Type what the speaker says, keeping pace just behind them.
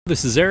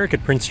This is Eric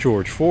at Prince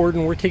George Ford,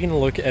 and we're taking a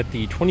look at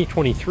the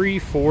 2023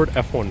 Ford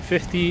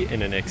F-150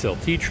 in an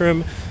XLT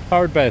trim,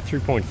 powered by a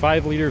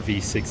 3.5-liter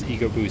V6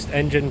 EcoBoost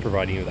engine,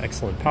 providing you with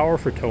excellent power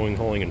for towing,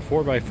 hauling, and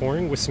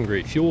 4x4ing with some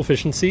great fuel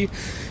efficiency,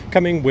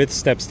 coming with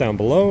steps down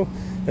below,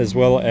 as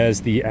well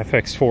as the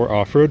FX4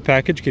 off-road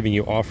package, giving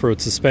you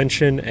off-road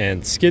suspension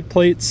and skid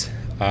plates,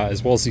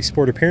 as well as the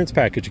Sport Appearance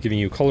package, giving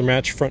you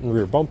color-matched front and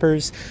rear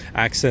bumpers,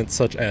 accents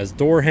such as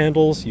door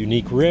handles,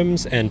 unique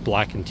rims, and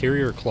black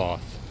interior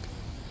cloth.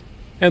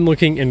 And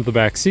looking into the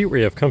back seat,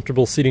 we have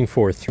comfortable seating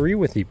for three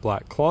with the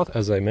black cloth,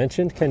 as I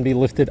mentioned, can be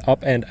lifted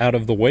up and out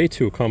of the way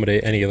to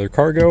accommodate any other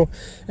cargo.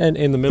 And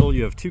in the middle,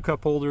 you have two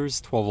cup holders,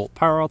 12-volt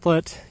power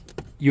outlet,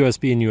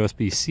 USB and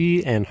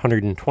USB-C, and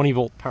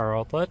 120-volt power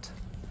outlet.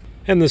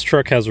 And this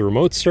truck has a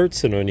remote start,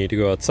 so no need to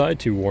go outside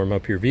to warm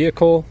up your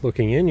vehicle.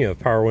 Looking in, you have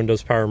power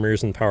windows, power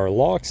mirrors, and power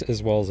locks,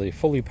 as well as a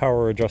fully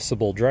power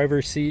adjustable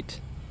driver's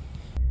seat.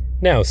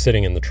 Now,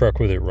 sitting in the truck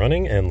with it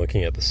running and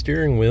looking at the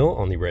steering wheel,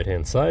 on the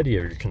right-hand side,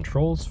 you have your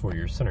controls for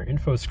your center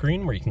info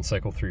screen, where you can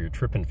cycle through your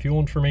trip and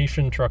fuel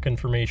information, truck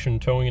information,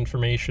 towing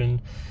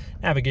information,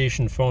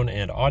 navigation, phone,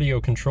 and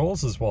audio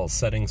controls, as well as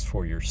settings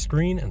for your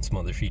screen and some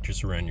other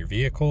features around your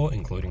vehicle,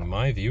 including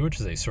My View, which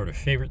is a sort of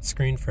favorite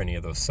screen for any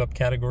of those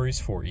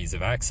subcategories for ease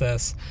of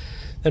access.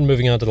 Then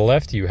moving on to the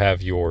left, you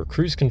have your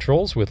cruise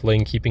controls with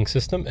lane keeping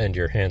system and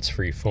your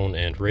hands-free phone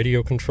and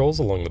radio controls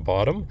along the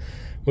bottom.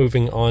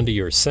 Moving on to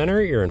your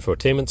center, your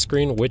infotainment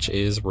screen, which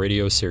is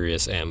radio,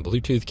 Sirius, and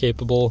Bluetooth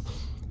capable.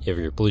 You have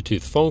your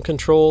Bluetooth phone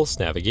controls,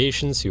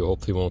 navigation, so you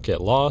hopefully won't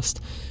get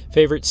lost.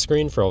 Favorite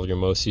screen for all of your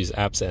most used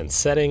apps and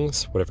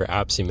settings, whatever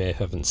apps you may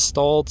have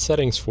installed,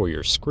 settings for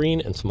your screen,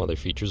 and some other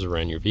features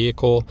around your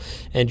vehicle,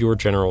 and your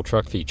general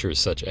truck features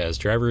such as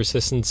driver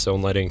assistance,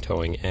 zone lighting,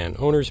 towing, and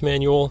owner's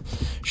manual.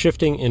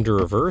 Shifting into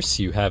reverse,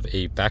 you have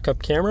a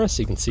backup camera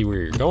so you can see where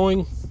you're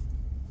going.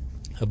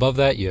 Above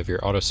that, you have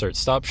your auto start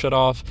stop shut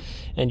off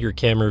and your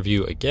camera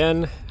view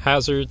again,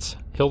 hazards,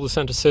 hill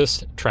descent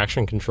assist,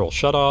 traction control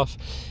shut off,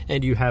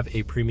 and you have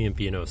a premium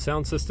B&O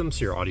sound system,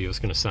 so your audio is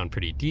going to sound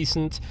pretty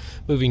decent.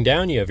 Moving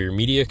down, you have your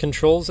media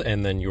controls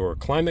and then your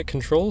climate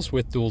controls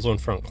with dual zone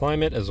front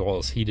climate as well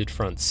as heated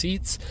front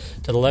seats.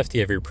 To the left,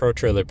 you have your Pro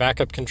Trailer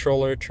backup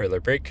controller, trailer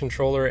brake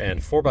controller, and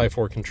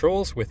 4x4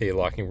 controls with a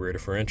locking rear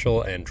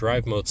differential and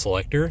drive mode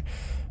selector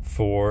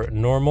for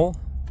normal,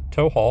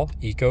 tow haul,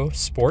 eco,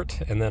 sport,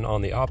 and then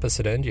on the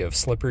opposite end you have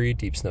slippery,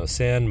 deep snow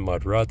sand,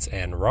 mud ruts,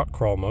 and rock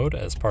crawl mode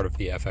as part of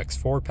the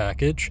FX4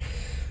 package.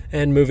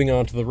 And moving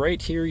on to the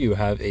right here, you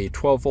have a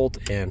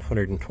 12-volt and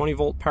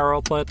 120-volt power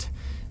outlet.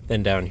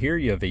 Then down here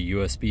you have a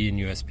USB and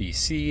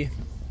USB-C,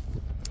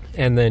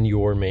 and then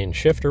your main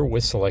shifter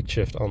with select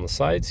shift on the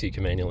side, so you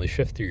can manually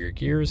shift through your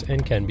gears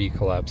and can be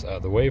collapsed out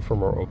of the way for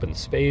more open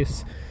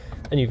space.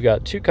 And you've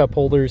got two cup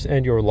holders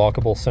and your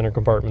lockable center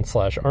compartment /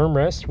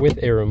 armrest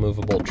with a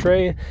removable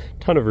tray.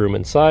 Ton of room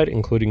inside,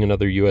 including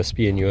another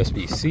USB and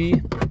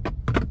USB-C.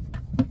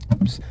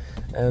 Oops.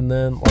 And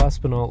then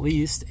last but not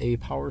least, a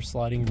power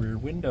sliding rear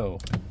window.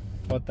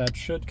 But that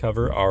should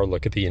cover our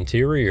look at the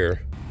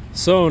interior.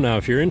 So now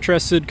if you're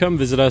interested, come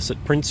visit us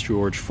at Prince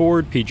George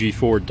Ford,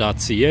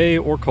 pgford.ca,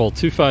 or call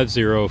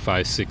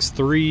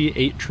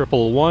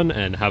 250-563-8111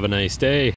 and have a nice day.